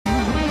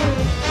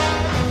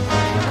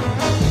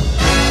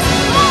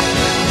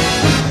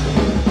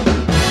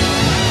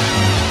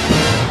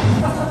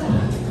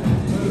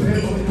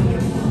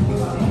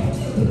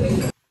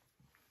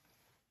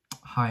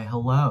Hi,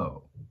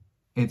 hello.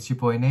 It's your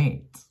boy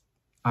Nate.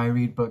 I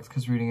read books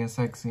because reading is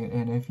sexy,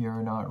 and if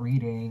you're not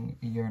reading,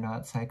 you're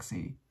not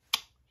sexy.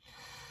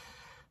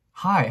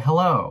 Hi,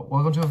 hello.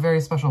 Welcome to a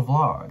very special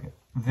vlog.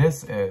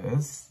 This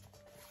is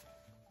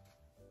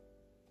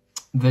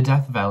the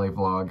Death Valley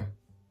vlog.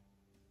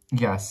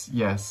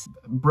 Yes.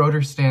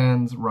 Broder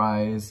stands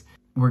rise.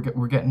 We're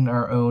getting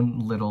our own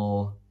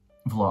little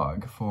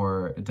vlog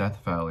for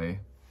Death Valley.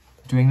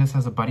 Doing this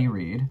as a buddy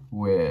read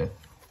with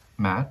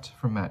Matt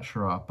from Matt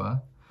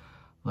Sharappa.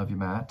 Love you,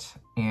 Matt.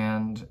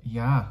 And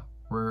yeah,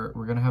 we're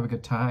gonna have a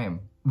good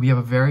time. We have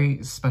a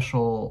very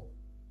special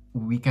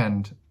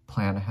weekend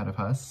plan ahead of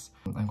us.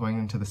 I'm going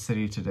into the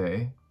city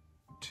today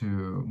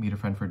to meet a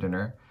friend for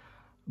dinner,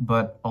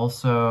 but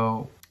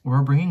also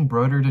we're bringing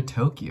Broder to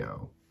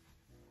Tokyo.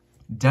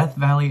 Death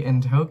Valley in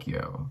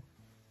Tokyo.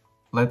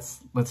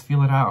 Let's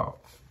feel it out.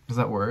 Does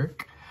that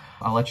work?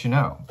 I'll let you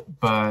know.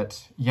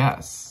 But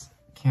yes,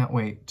 can't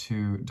wait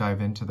to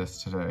dive into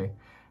this today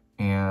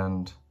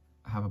and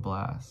have a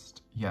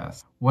blast.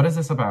 Yes. What is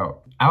this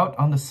about? Out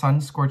on the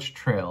sun-scorched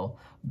trail,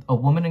 a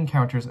woman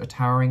encounters a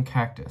towering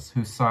cactus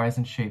whose size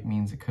and shape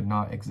means it could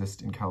not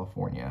exist in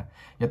California.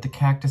 Yet the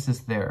cactus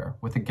is there,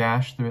 with a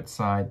gash through its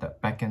side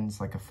that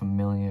beckons like a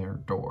familiar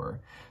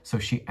door. So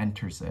she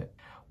enters it.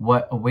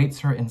 What awaits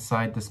her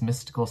inside this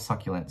mystical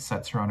succulent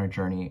sets her on her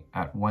journey,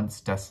 at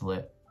once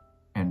desolate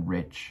and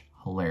rich,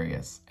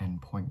 hilarious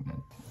and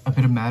poignant. A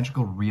bit of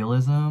magical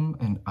realism,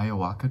 an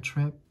ayahuasca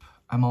trip.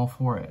 I'm all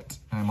for it.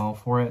 I'm all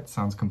for it.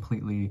 Sounds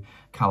completely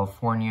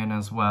Californian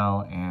as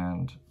well.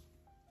 And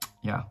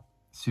yeah,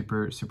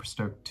 super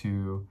stoked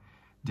to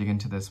dig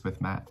into this with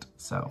Matt.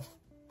 So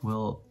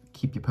we'll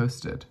keep you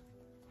posted.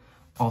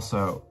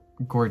 Also,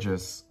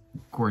 gorgeous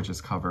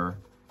cover.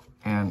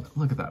 And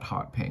look at that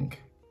hot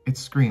pink. It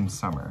screams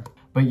summer.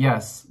 But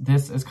yes,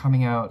 this is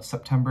coming out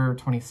September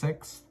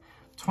 26th,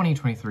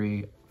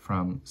 2023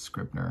 from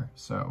Scribner.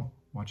 So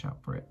watch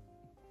out for it.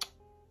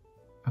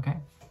 Okay.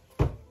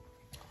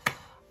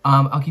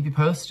 I'll keep you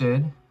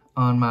posted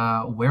on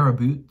my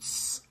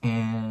whereabouts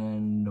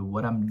and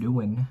what I'm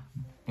doing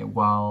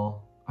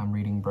while I'm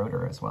reading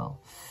Broder as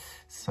well.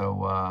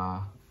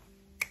 So,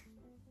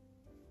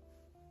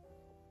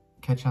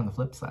 catch you on the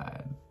flip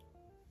side.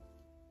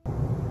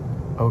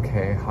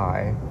 Okay,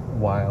 hi.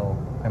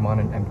 While I'm on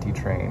an empty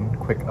train,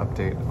 quick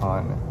update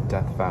on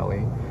Death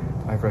Valley.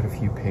 I've read a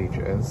few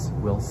pages.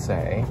 Will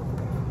say,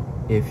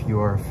 if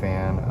you're a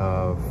fan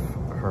of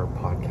her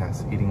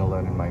podcast, Eating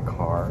Alone in My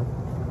Car,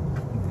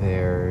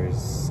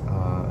 there's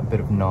a bit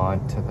of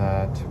nod to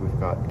that. We've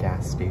got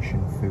gas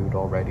station food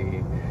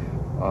already.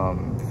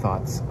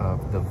 Thoughts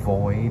of the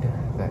void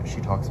that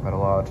she talks about a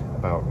lot,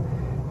 about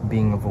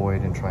being a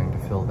void and trying to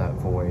fill that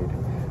void.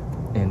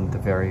 In the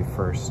very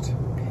first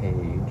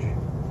page,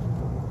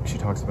 she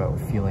talks about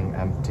feeling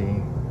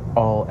empty.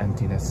 All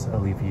emptiness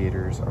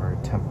alleviators are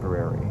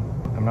temporary.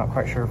 I'm not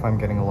quite sure if I'm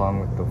getting along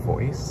with the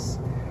voice.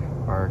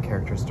 Our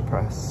character's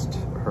depressed.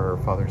 Her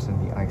father's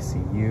in the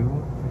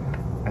ICU.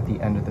 At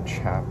the end of the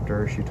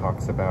chapter, she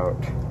talks about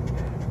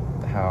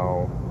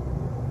how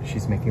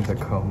she's making the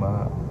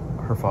coma,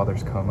 her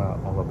father's coma,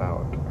 all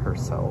about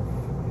herself.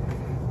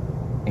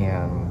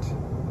 And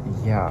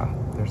yeah,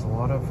 there's a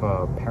lot of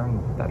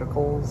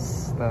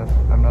parentheticals that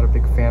I'm not a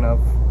big fan of,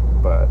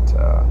 but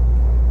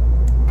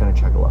I'm gonna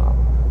check a lot.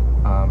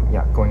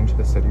 Yeah, going to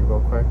the city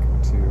real quick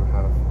to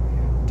have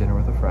dinner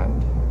with a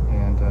friend,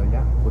 and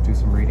yeah, we'll do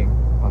some reading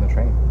on the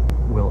train.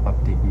 We'll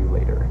update you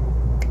later.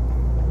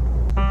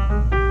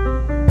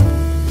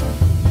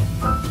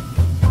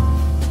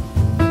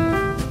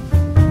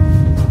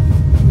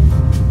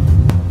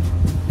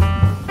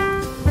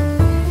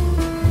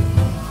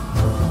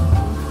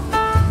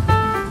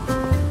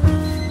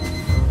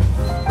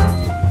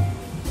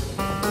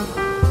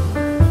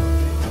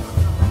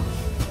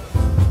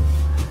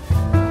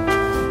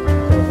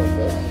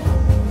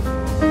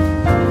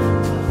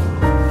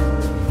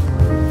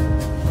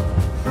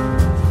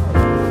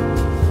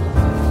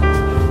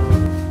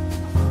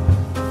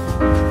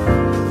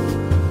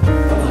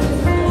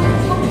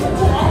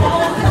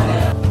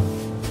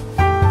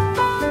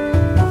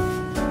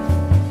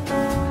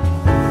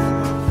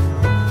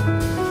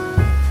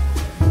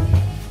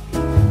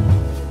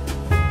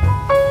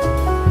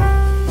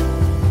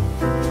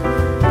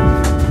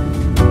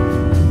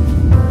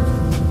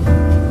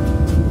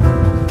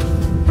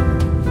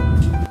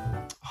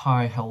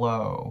 Hi,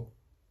 hello.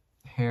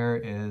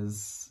 Hair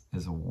is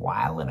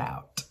wilding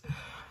out.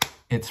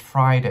 It's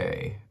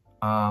Friday.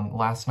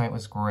 Last night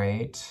was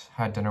great.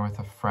 Had dinner with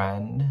a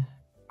friend.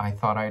 I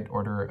thought I'd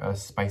order a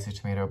spicy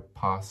tomato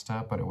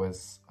pasta, but it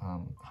was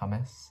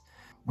hummus,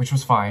 which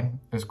was fine.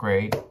 It was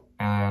great.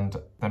 And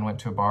then went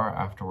to a bar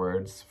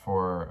afterwards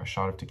for a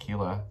shot of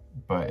tequila,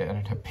 but it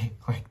ended up being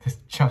like this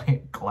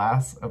giant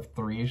glass of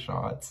 3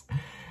 shots.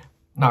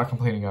 Not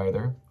complaining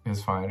either. It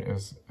was fine. It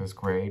was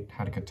great.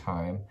 Had a good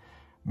time.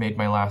 Made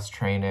my last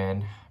train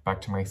in back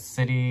to my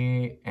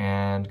city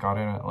and got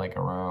in at like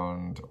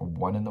around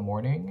 1 in the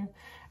morning.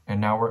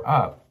 And now we're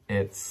up.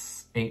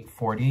 It's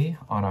 8:40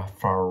 on a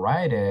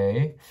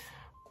Friday.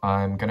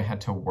 I'm gonna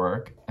head to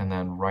work and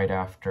then right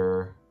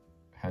after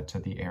head to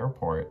the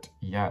airport.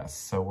 Yes,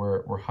 so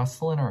we're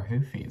hustling our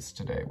hoofies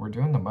today. We're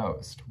doing the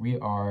most. We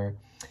are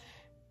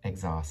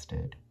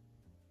exhausted.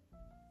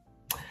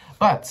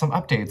 But some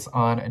updates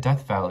on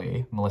Death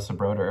Valley, Melissa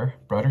Broder.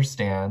 Broder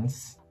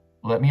stands.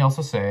 Let me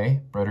also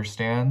say, Broder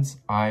stands,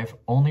 I've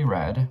only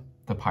read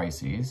the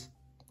Pisces.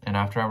 And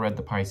after I read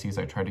the Pisces,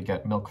 I tried to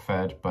get milk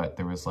fed, but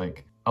there was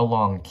like a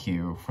long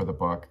queue for the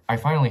book. I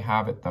finally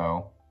have it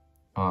though.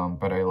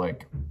 But I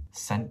like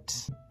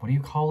sent, what do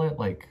you call it?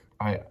 Like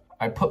I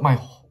put my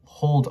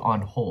hold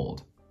on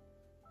hold.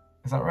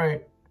 Is that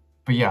right?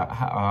 But yeah,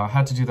 I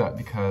had to do that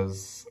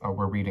because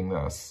we're reading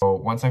this. So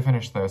once I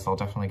finish this, I'll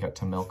definitely get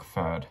to milk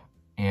fed.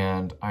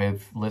 And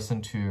I've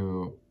listened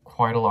to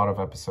quite a lot of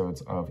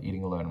episodes of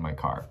Eating Alone in my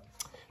car.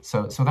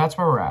 So that's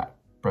where we're at,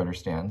 Broder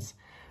stands.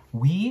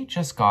 We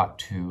just got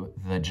to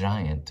the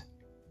giant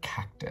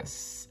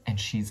cactus and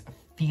she's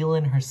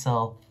feeling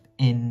herself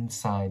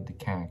inside the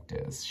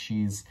cactus.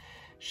 She's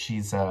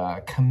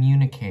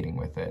communicating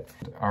with it.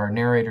 Our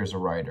narrator's a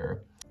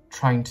writer,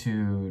 trying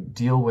to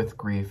deal with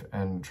grief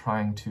and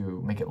trying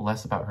to make it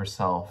less about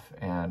herself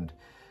and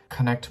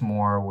connect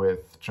more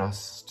with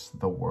just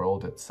the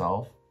world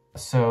itself.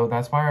 So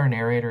that's why our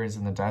narrator is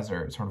in the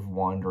desert, sort of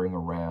wandering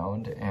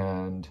around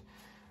and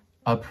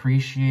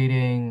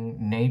appreciating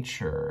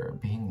nature,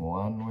 being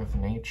one with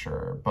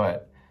nature.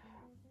 But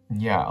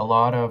yeah, a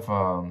lot of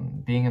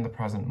being in the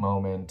present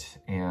moment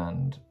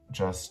and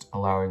just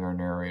allowing our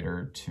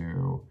narrator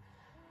to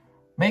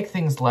make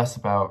things less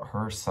about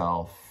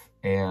herself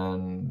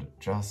and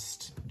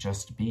just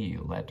be,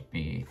 let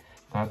be.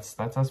 That's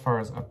as far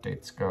as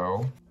updates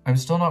go. I'm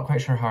still not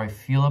quite sure how I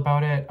feel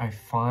about it. I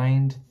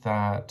find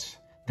that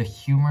the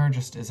humor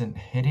just isn't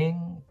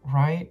hitting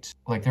right.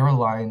 Like there were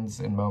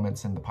lines and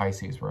moments in the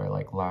Pisces where I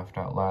like laughed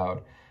out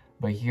loud,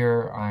 but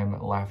here I'm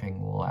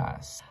laughing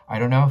less. I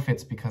don't know if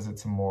it's because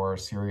it's a more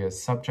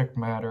serious subject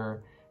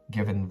matter,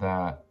 given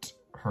that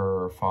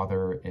her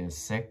father is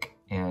sick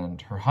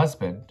and her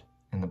husband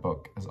in the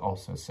book is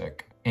also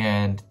sick.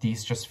 And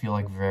these just feel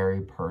like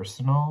very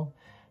personal.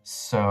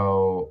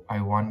 So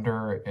I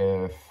wonder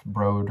if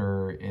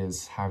Broder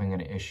is having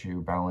an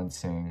issue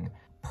balancing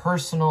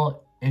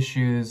personal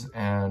issues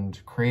and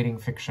creating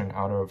fiction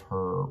out of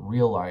her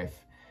real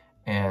life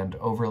and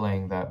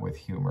overlaying that with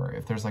humor.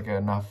 If there's like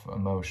enough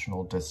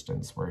emotional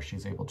distance where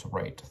she's able to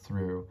write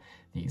through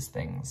these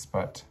things.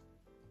 But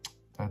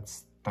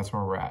that's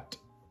where we're at.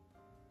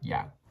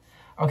 Yeah.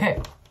 Okay.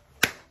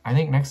 I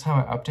think next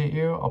time I update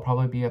you, I'll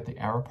probably be at the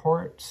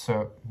airport.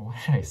 So, why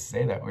did I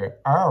say that? We're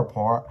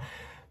airport.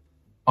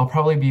 I'll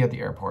probably be at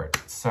the airport.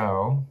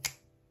 So,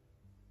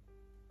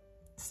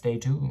 stay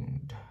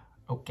tuned.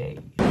 Okay.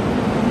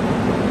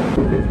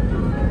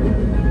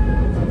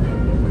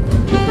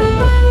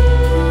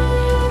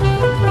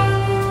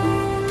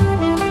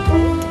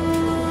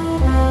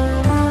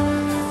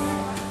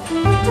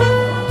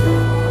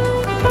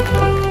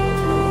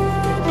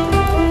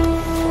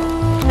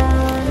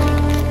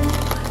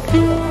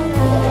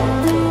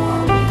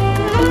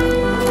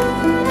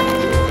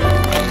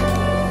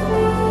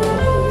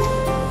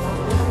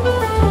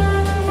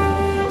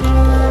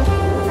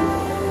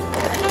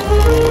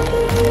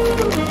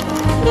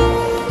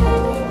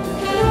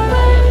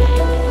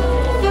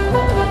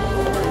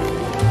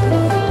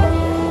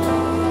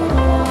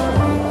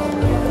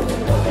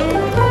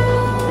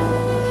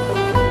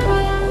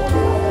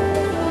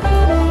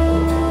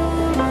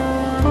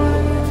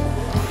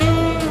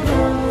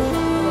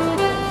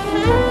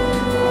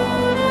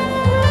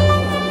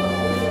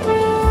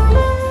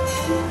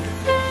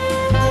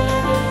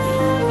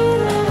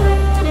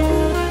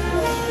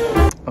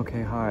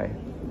 Okay, hi.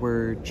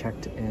 We're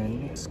checked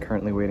in. Just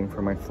currently waiting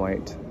for my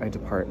flight. I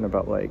depart in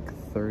about like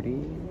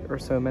 30 or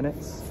so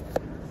minutes.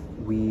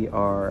 We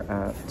are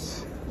at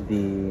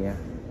the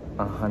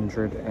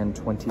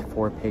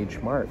 124-page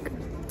mark.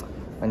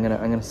 I'm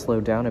gonna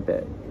slow down a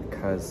bit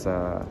because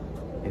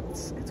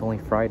it's only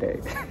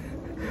Friday.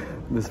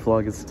 This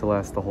vlog is to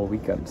last the whole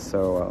weekend.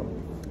 So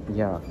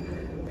yeah,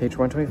 page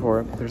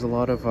 124. There's a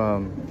lot of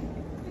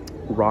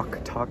rock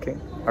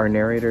talking. Our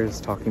narrator is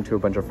talking to a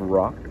bunch of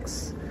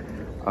rocks.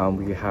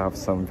 We have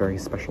some very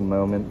special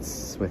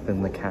moments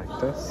within the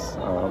cactus.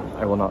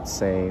 I will not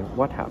say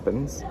what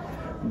happens,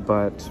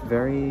 but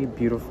very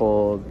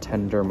beautiful,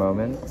 tender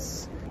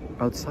moments.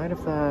 Outside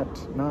of that,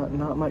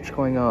 not much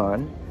going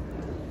on.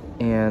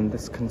 And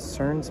this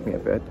concerns me a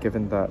bit,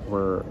 given that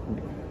we're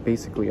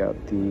basically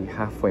at the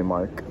halfway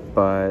mark.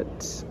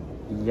 But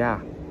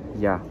yeah,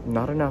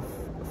 not enough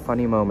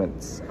funny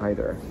moments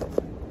either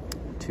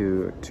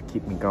to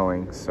keep me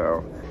going.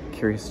 So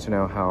curious to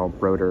know how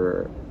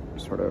Broder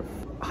sort of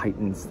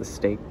heightens the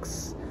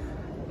stakes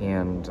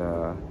and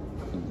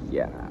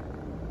yeah,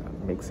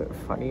 makes it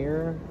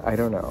funnier. I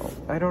don't know.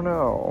 I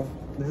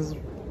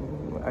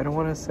don't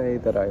want to say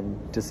that I'm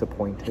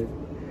disappointed,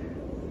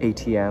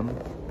 ATM,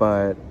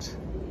 but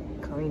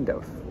kind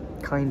of.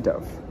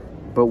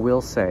 But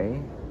we'll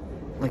say,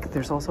 like,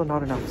 there's also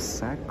not enough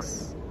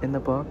sex in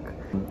the book.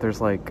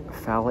 There's like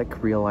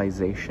phallic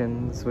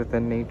realizations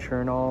within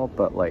nature and all,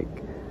 but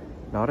like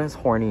not as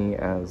horny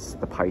as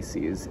the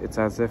Pisces. It's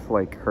as if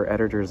like her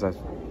editors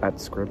at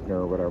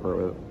Scribner or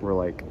whatever were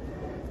like,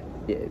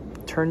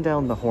 turn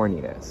down the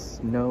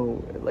horniness.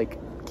 No, like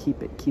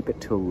keep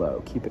it to a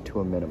low, keep it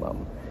to a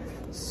minimum.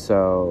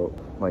 So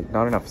like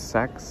not enough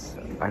sex.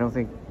 I don't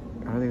think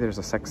there's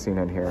a sex scene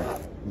in here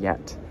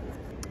yet,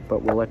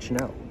 but we'll let you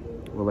know.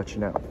 We'll let you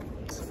know.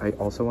 I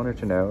also wanted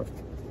to note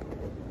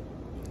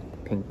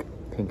pink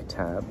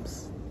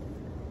tabs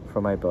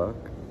for my book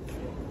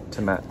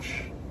to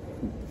match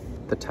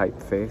the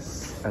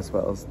typeface as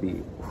well as the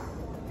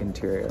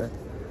interior.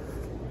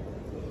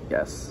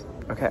 Yes.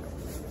 Okay.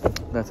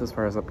 That's as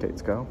far as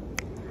updates go.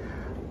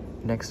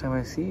 Next time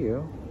I see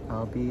you,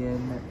 I'll be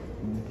in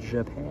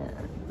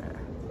Japan.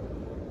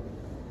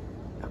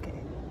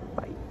 Okay.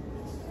 Bye.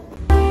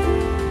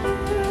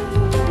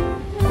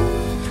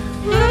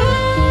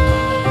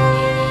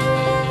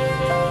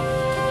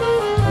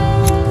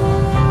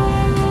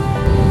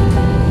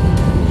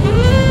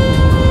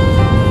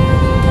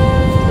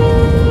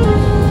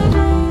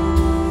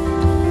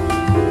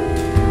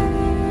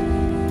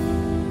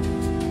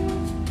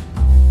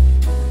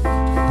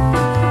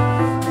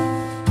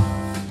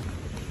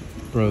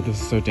 Bro,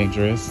 this is so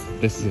dangerous.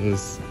 This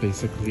is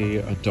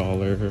basically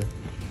 $1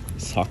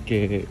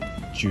 sake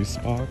juice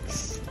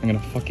box. I'm gonna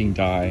fucking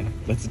die.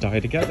 Let's die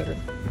together.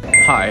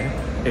 Hi,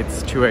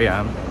 it's 2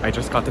 a.m. I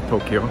just got to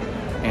Tokyo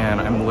and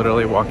I'm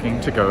literally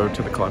walking to go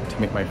to the club to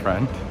meet my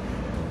friend.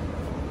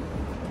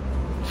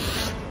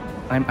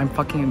 I'm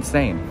fucking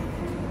insane.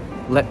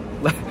 Let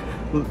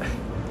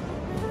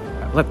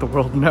the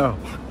world know.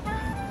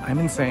 I'm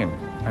insane.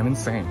 I'm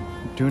insane.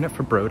 Doing it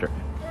for Broder.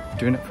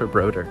 Doing it for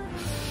Broder.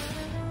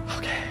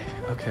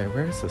 Okay,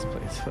 where is this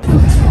place?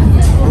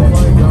 Oh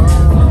my god.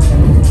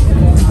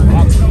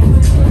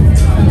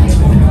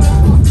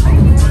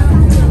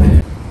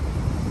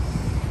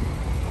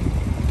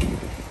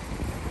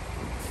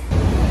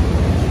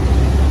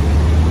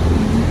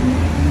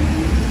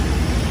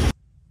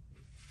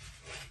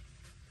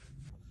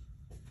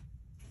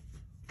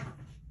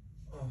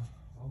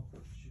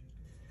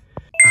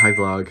 Hi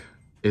vlog.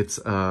 It's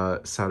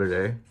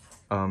Saturday,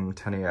 10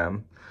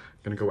 a.m.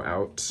 Gonna go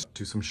out,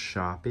 do some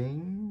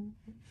shopping.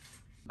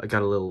 I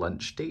got a little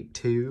lunch date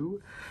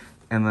too.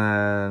 And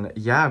then,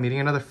 yeah, meeting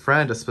another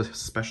friend, a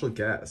special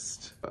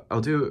guest.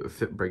 I'll do a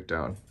fit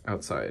breakdown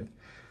outside.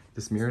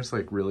 This mirror is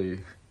like really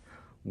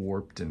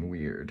warped and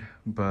weird,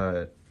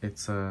 but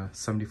it's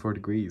 74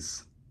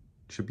 degrees.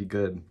 Should be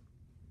good.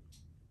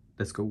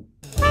 Let's go.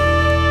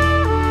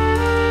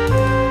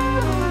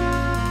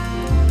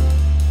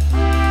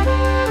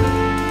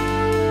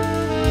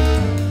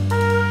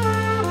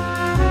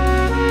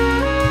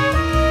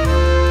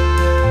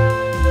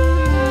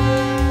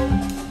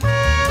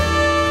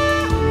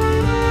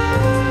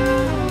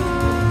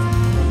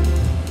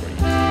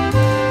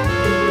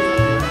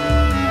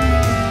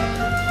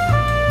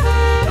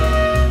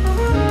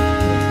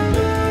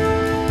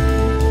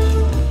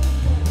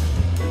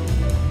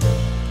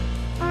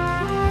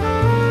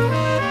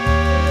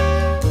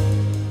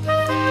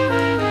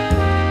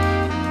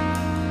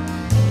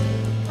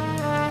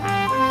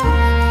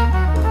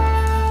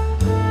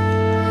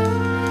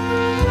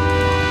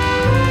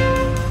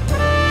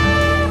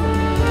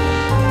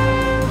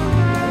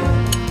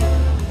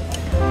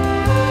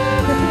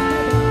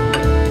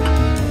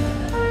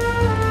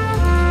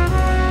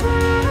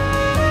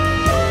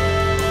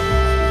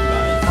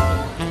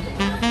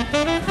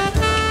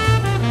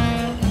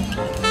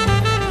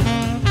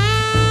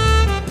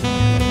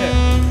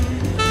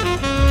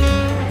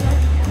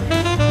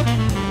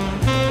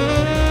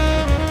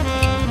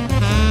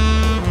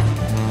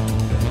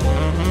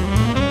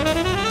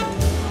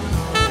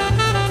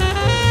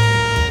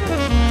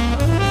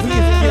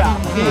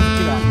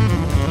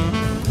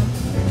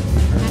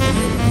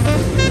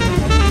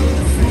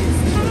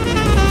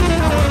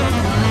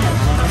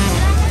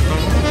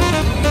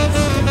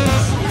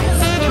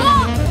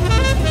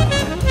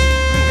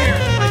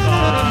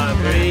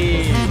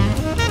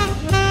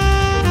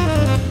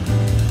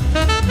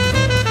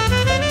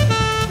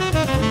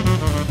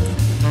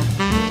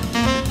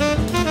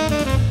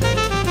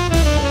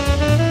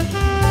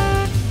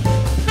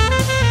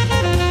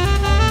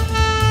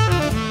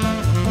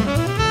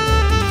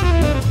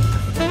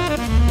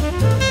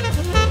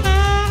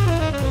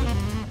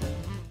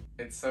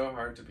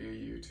 To be a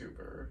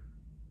YouTuber.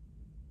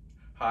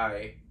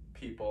 Hi,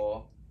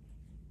 people.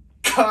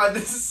 God,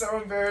 this is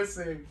so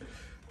embarrassing.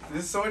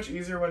 This is so much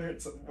easier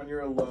when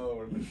you're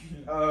alone.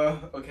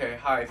 Okay,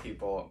 hi,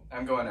 people.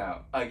 I'm going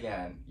out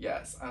again.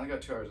 Yes, I only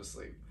got 2 hours of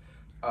sleep.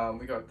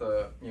 We got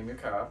the Miu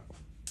Miu cap,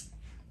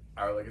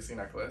 our legacy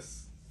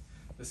necklace,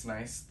 this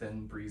nice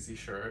thin breezy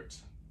shirt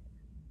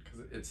because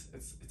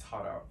it's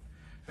hot out.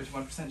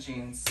 51%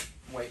 jeans,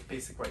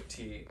 basic white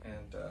tee,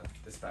 and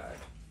this bag.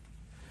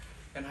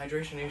 And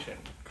Hydration Nation,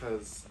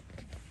 because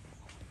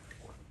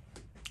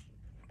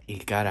you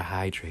gotta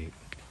hydrate.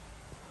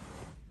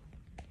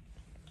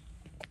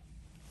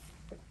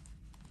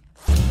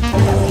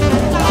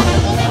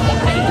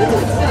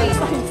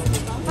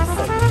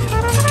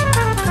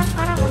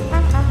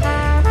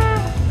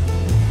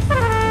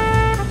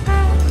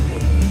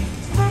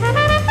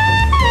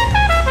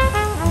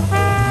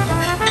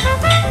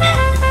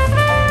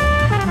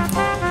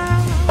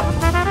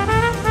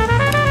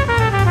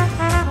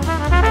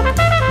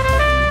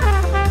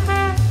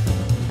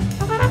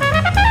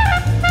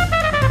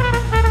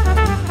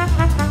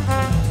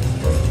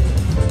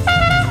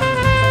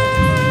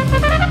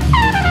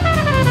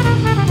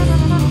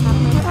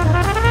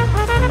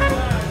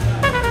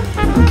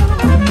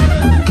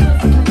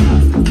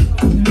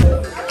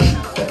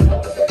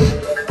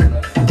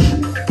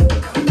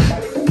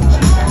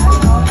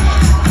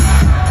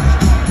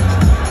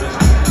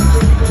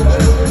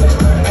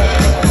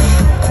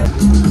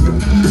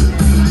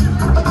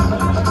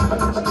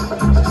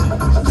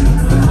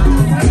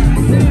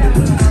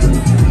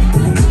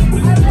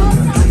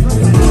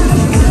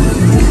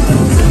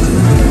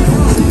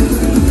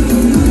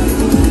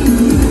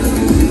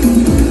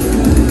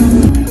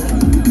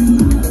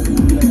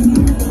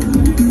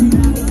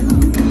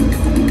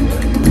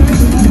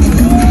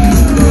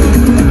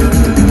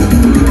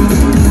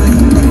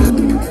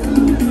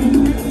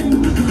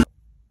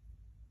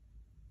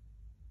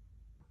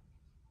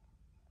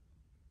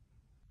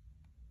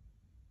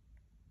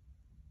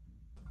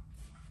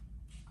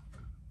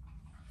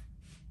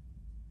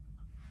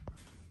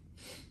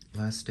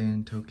 last day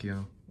in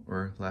Tokyo,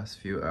 or last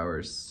few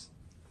hours.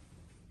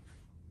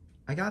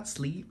 I got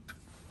sleep.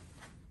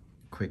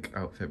 Quick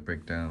outfit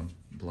breakdown,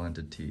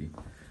 blonded tee.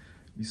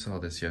 You saw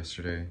this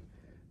yesterday.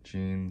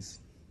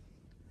 Jeans,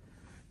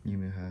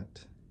 Miu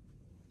hat.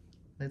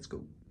 Let's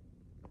go.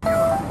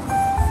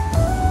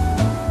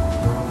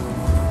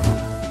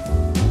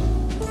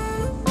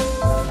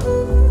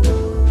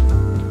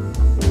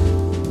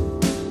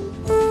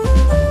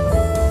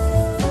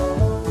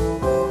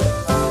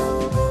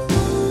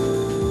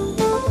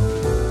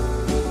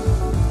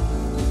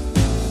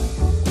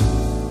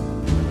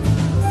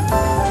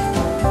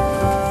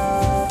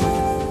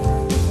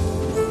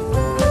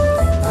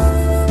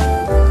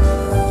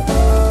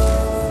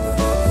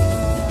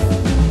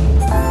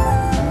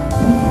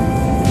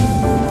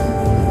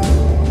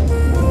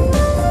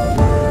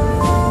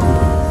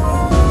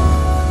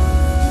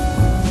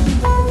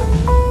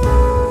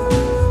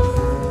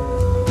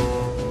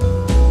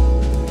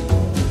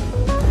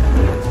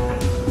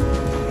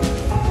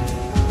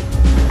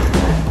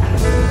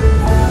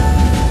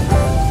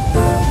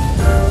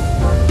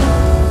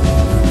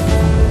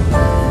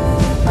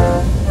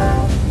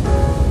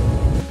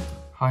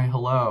 Hi,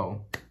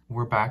 hello.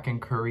 We're back in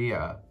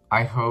Korea.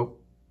 I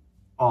hope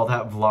all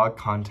that vlog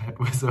content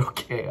was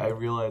okay. I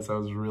realized I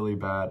was really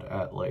bad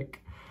at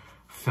like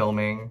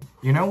filming.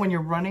 You know, when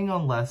you're running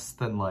on less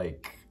than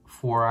like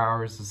 4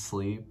 hours of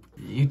sleep,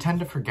 you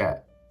tend to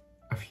forget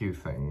a few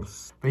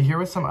things. But here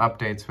was some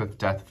updates with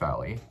Death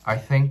Valley. I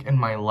think in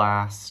my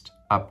last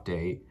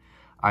update,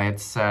 I had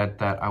said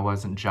that I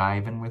wasn't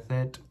jiving with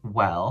it.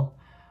 Well,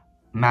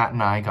 Matt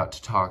and I got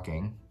to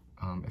talking.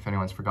 If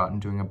anyone's forgotten,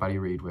 doing a buddy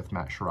read with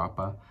Matt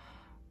Sharapa.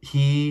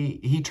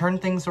 He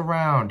turned things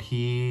around.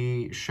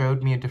 He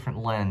showed me a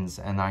different lens,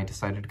 and I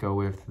decided to go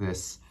with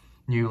this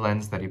new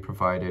lens that he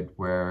provided,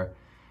 where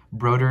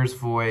Broder's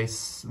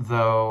voice,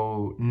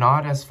 though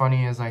not as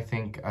funny as I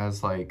think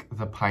as like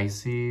the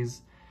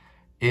Pisces,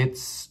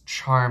 it's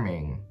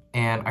charming.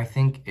 And I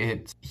think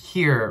it's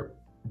here,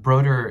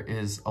 Broder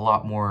is a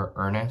lot more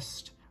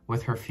earnest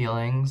with her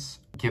feelings,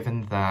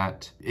 given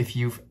that if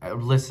you've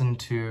listened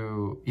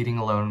to Eating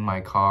Alone in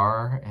My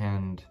Car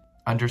and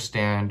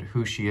understand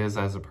who she is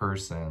as a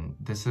person,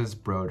 this is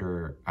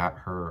Broder at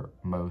her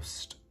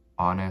most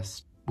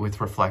honest,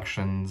 with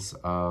reflections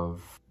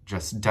of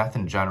just death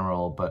in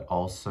general, but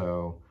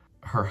also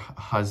her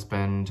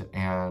husband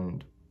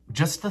and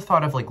just the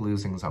thought of like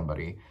losing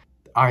somebody,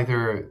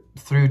 either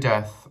through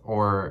death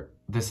or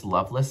this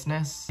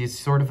lovelessness. These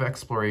sort of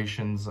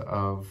explorations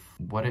of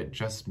what it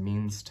just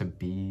means to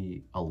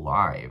be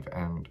alive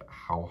and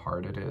how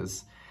hard it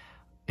is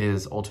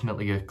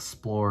ultimately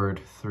explored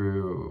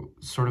through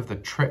sort of the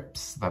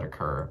trips that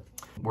occur.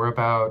 We're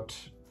about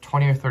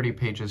 20 or 30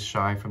 pages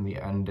shy from the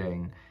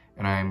ending,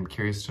 and I'm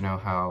curious to know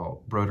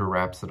how Broder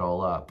wraps it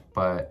all up,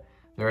 but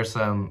there are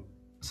some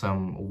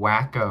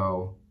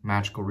wacko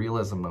magical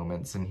realism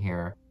moments in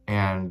here,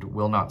 and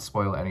will not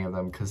spoil any of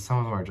them because some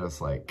of them are just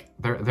like,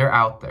 they're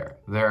out there.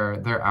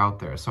 They're out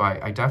there. So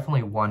I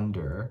definitely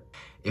wonder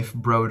if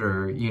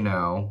Broder, you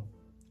know,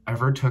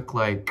 ever took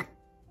like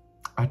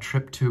a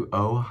trip to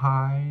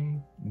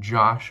Ojai,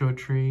 Joshua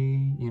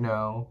Tree, you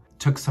know,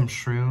 took some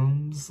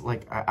shrooms.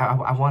 Like,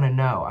 I want to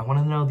know. I want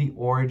to know the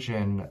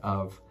origin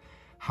of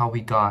how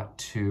we got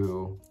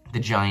to the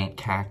giant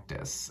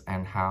cactus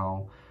and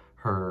how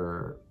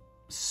her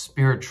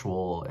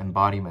spiritual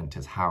embodiment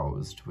is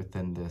housed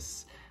within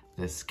this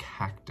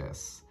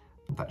cactus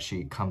that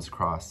she comes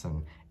across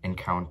and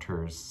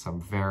encounters some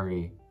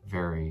very,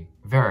 very,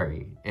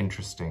 very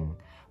interesting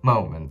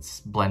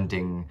moments,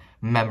 blending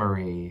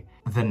memory,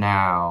 the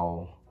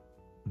now,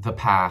 the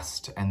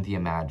past, and the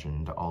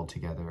imagined all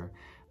together.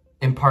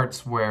 In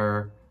parts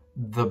where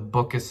the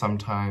book is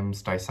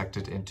sometimes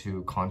dissected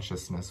into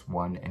consciousness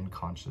 1 and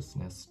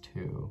consciousness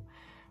 2,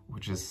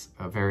 which is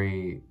a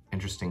very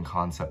interesting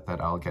concept that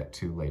I'll get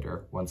to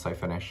later once I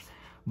finish.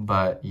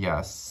 But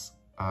yes,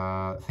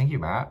 thank you,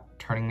 Matt,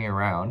 turning me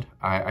around.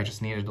 I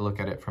just needed to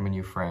look at it from a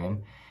new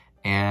frame,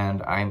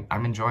 and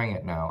I'm enjoying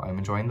it now. I'm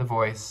enjoying the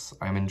voice.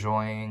 I'm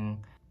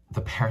enjoying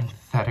the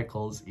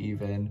parentheticals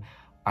even.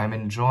 I'm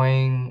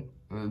enjoying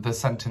the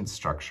sentence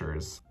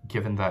structures,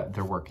 given that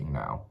they're working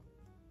now.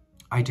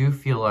 I do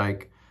feel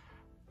like,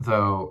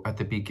 though, at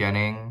the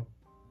beginning,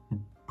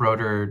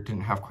 Broder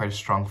didn't have quite a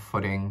strong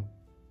footing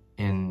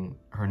in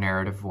her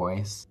narrative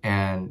voice.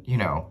 And, you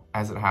know,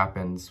 as it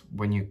happens,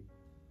 when you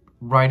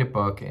write a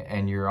book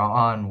and you're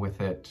on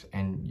with it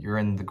and you're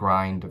in the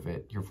grind of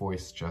it, your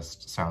voice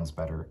just sounds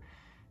better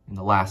in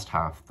the last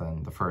half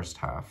than the first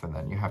half. And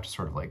then you have to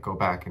sort of like go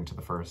back into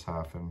the first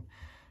half and,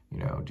 you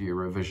know, do your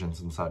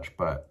revisions and such.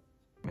 But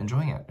I'm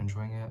enjoying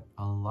it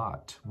a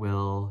lot.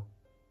 Will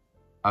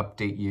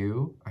update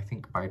you, I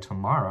think by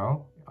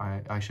tomorrow.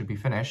 I should be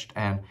finished,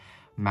 and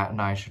Matt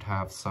and I should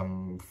have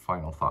some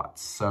final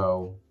thoughts.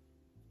 So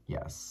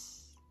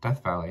yes,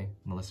 Death Valley,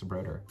 Melissa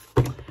Broder.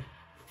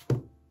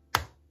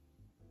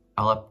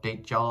 I'll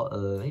update y'all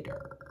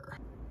later.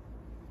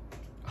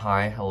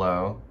 Hi,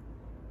 hello.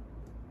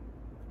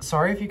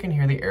 Sorry if you can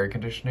hear the air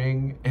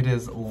conditioning. It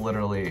is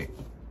literally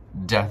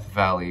Death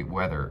Valley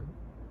weather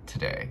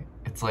today.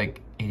 It's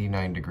like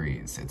 89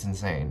 degrees. It's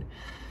insane.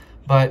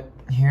 But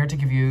here to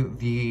give you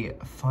the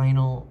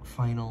final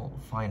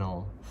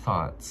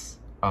thoughts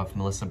of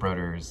Melissa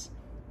Broder's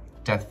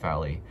Death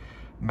Valley.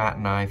 Matt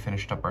and I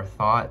finished up our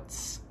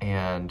thoughts,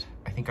 and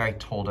I think I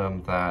told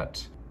him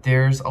that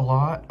there's a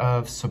lot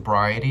of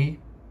sobriety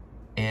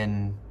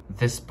in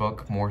this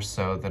book, more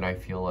so than I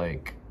feel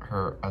like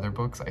her other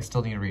books. I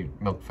still need to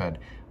read Milk Fed,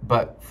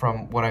 but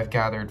from what I've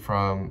gathered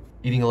from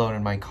Eating Alone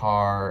in My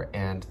Car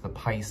and The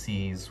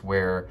Pisces,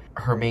 where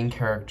her main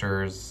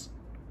characters,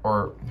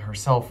 or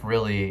herself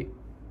really,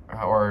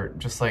 or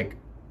just like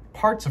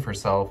parts of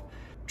herself,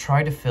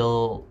 try to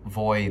fill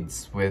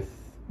voids with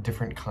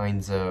different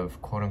kinds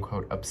of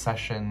quote-unquote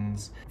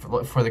obsessions.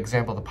 For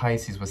example, The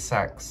Pisces was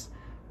sex.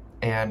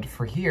 And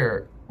for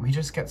here, we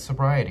just get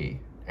sobriety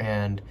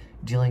and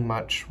dealing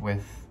much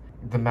with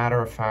the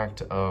matter of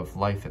fact of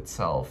life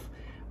itself.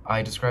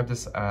 I describe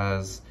this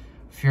as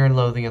Fear and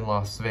Loathing in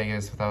Las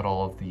Vegas without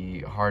all of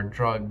the hard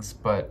drugs,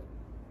 but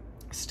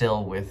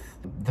still with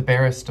the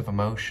barest of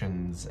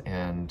emotions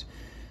and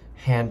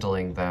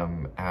handling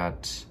them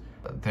at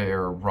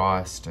their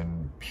rawest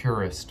and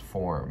purest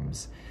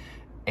forms.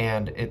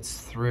 And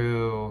it's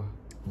through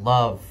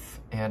love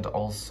and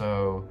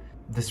also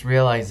this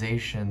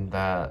realization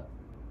that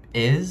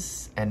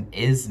is and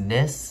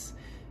isness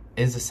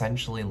is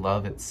essentially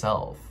love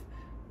itself.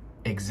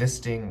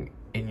 Existing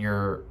in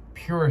your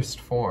purest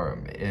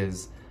form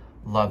is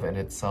love in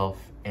itself,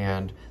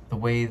 and the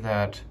way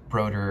that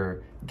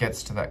Broder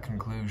gets to that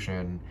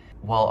conclusion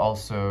while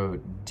also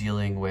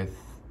dealing with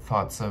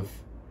thoughts of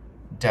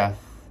death,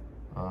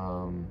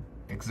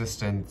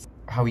 existence,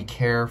 how we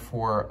care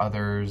for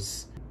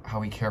others, how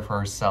we care for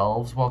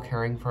ourselves while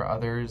caring for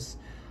others.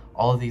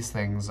 All of these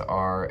things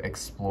are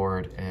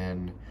explored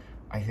in,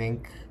 I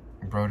think,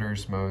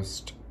 Broder's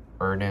most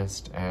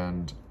earnest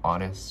and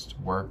honest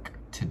work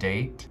to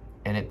date.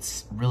 And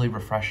it's really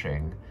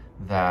refreshing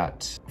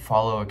that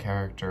follow a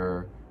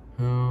character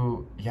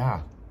who,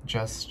 yeah,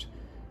 just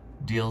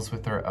deals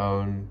with their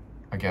own,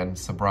 again,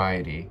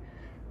 sobriety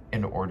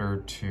in order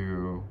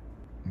to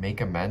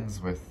make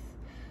amends with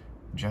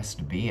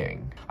just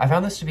being. I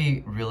found this to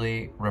be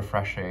really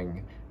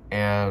refreshing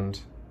and,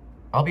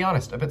 I'll be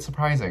honest, a bit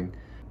surprising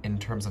in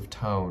terms of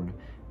tone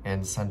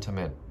and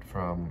sentiment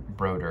from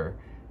Broder.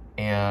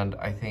 And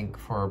I think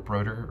for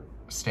Broder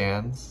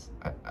stans,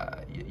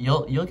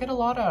 you'll get a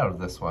lot out of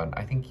this one.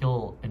 I think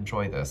you'll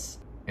enjoy this.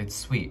 It's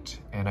sweet,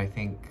 and I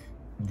think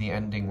the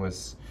ending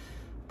was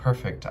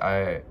perfect.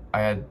 I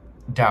had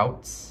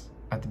doubts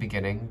at the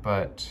beginning,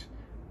 but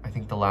I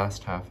think the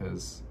last half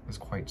is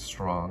quite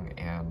strong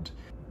and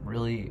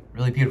really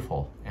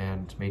beautiful,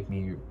 and made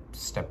me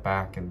step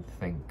back and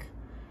think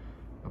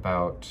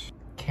about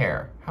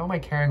care. How am I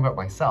caring about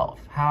myself?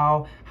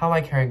 How am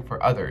I caring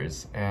for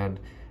others? And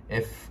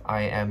if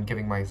I am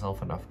giving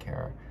myself enough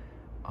care,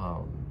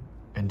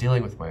 and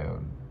dealing with my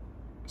own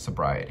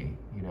sobriety,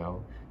 you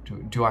know?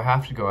 Do I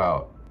have to go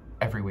out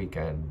every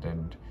weekend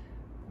and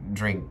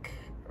drink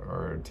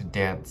or to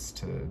dance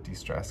to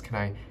de-stress? Can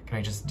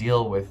I just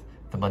deal with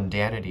the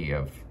mundanity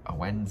of a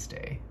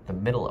Wednesday, the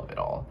middle of it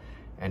all,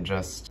 and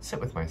just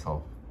sit with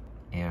myself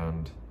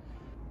and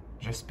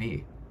just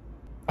be?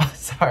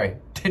 Sorry,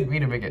 didn't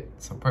mean to make it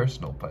so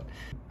personal, but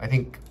I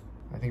think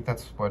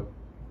that's what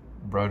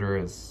Broder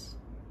is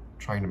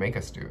trying to make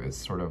us do, is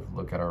sort of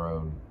look at our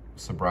own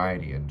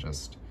sobriety and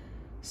just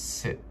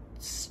sit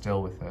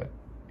still with it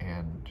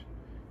and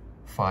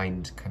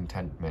find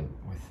contentment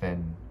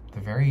within the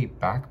very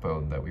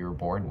backbone that we were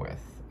born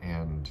with,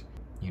 and,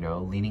 you know,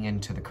 leaning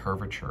into the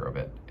curvature of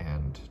it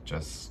and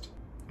just,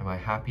 am I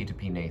happy to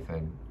be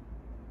Nathan?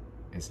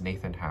 Is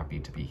Nathan happy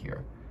to be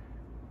here?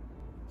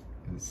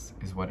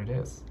 Is what it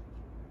is.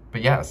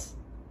 But yes,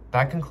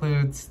 that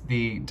concludes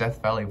the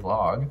Death Valley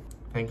vlog.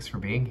 Thanks for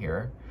being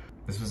here.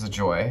 This was a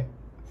joy.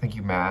 Thank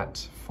you,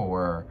 Matt,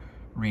 for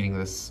reading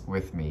this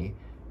with me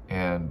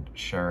and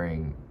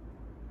sharing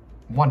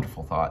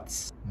wonderful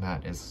thoughts.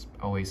 Matt is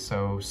always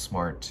so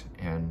smart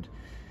and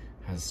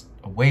has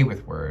a way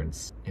with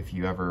words. If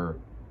you ever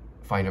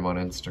find him on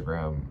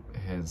Instagram,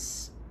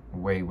 his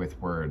way with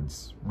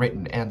words,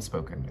 written and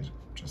spoken, is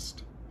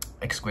just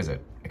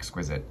exquisite,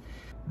 exquisite.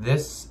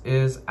 This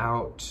is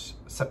out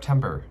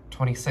September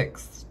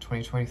 26th,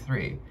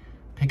 2023.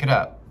 Pick it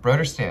up.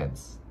 Broder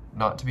Stans,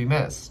 not to be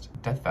missed.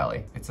 Death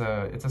Valley. It's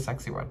a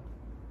sexy one.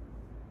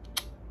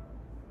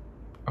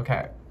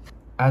 Okay.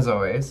 As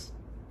always,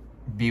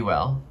 be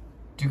well,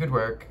 do good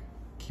work,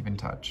 keep in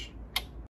touch.